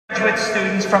Graduate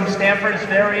students from Stanford's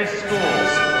various schools.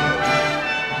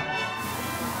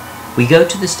 We go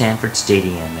to the Stanford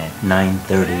Stadium at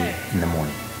 9:30 in the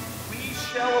morning. We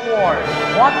shall award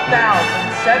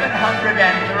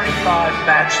 1,735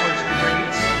 bachelor's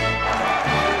degrees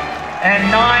and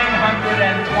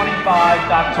 925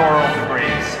 doctoral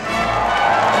degrees.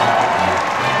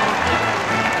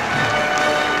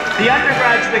 The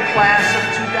undergraduate class of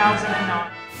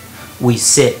 2009. We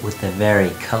sit with the very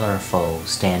colorful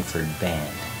Stanford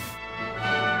band.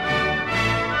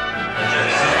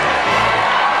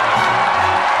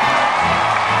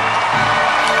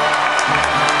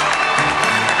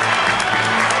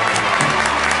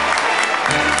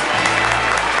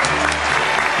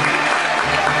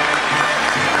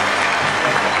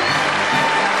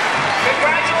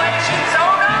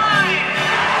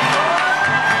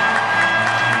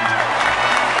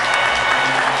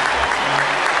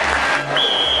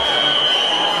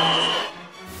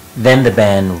 Then the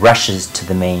band rushes to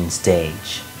the main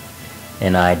stage,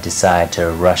 and I decide to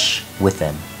rush with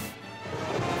them.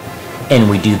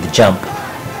 And we do the jump.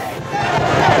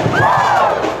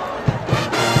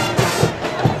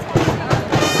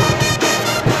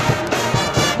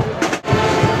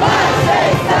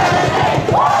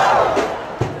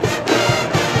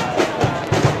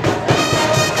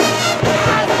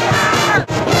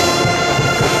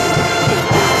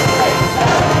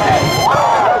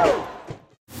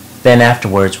 Then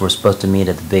afterwards we're supposed to meet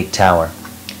at the big tower.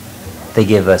 They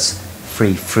give us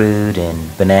free fruit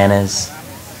and bananas.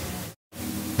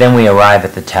 Then we arrive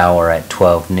at the tower at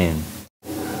 12 noon.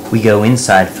 We go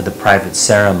inside for the private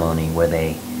ceremony where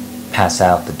they pass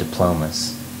out the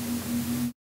diplomas.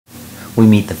 We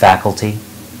meet the faculty,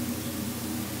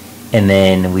 and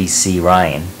then we see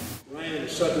Ryan. Ryan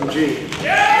is Sutton G.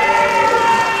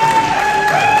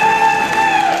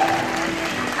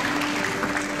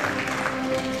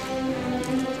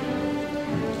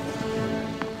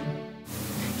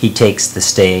 He takes the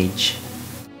stage.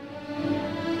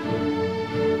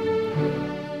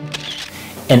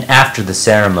 And after the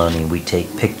ceremony, we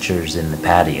take pictures in the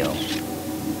patio.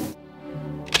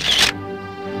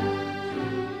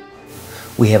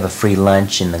 We have a free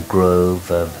lunch in the grove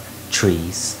of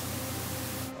trees.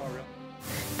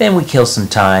 Then we kill some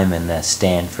time in the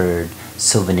Stanford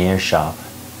souvenir shop.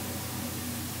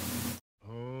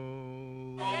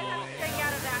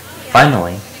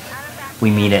 Finally,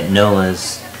 we meet at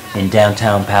Nola's in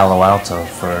downtown Palo Alto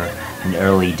for an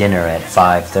early dinner at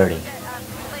 5:30.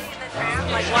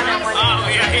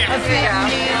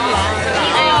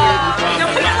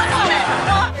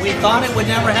 We thought it would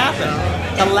never happen.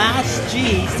 The last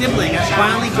G sibling has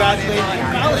finally graduated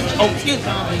from college. Oh, excuse me.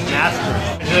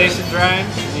 Master's. Congratulations, Ryan.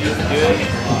 You're good.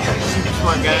 Super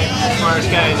smart guy. Smartest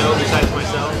guy I know besides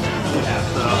myself.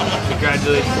 So,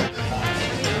 congratulations.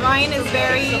 Ryan is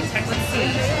very, let's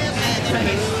see,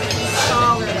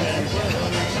 scholarly.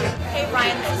 Hey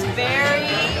Ryan, this is very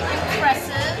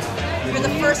impressive. You're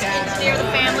the first engineer of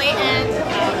the family and,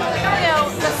 you know,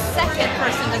 the second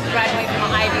person to graduate from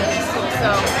an Ivy League school. So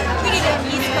we need an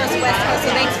East Coast, West Coast, so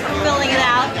thanks for filling it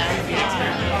out.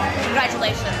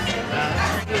 Congratulations.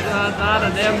 It's not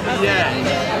an MBA.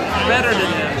 Better than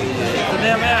an MBA. It's an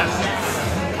MS.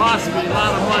 Costs me a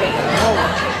lot of money.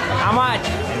 How much?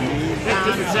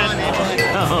 50% more.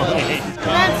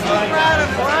 Immensely proud of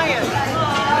Ryan.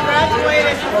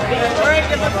 Graduated from a very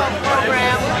difficult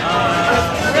program.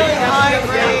 Really high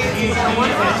grades. A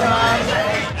wonderful job.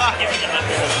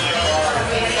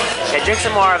 Okay, drink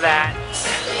some more of that.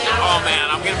 Oh man,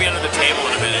 I'm going to be under the table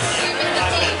in a minute.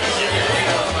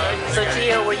 So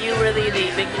Gio, were you really the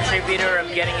big contributor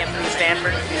of getting him through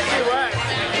Stanford? He was.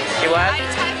 You was?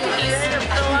 Did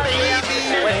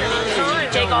you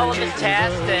take all of his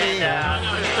tests and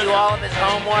do all of his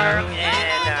homework and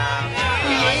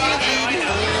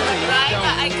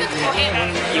I cooked for him.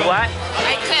 you what?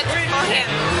 I cooked for him.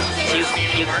 You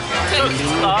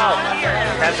oh,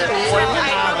 that's So important. I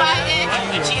provided.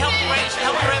 And she helped write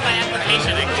my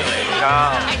application actually.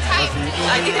 Oh. I typed.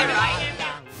 I did it right.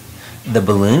 The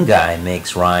balloon guy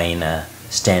makes Ryan a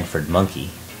Stanford monkey.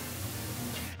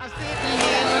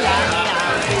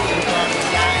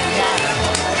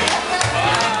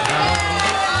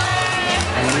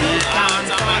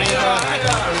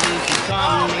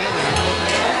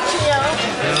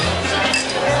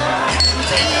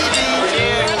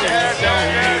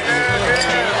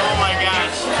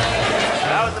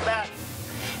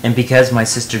 And because my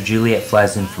sister Juliet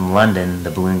flies in from London,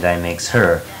 the balloon guy makes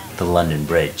her the London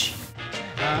Bridge.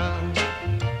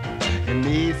 It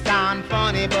may sound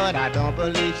funny, but I don't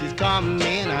believe she's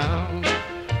coming out.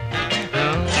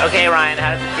 Okay, Ryan,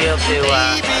 how does it feel to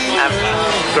have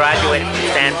graduated from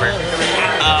Stanford?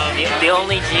 The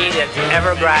only G that's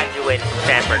ever graduated from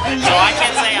Stanford. So I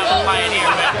can't say I'm a pioneer,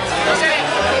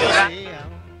 but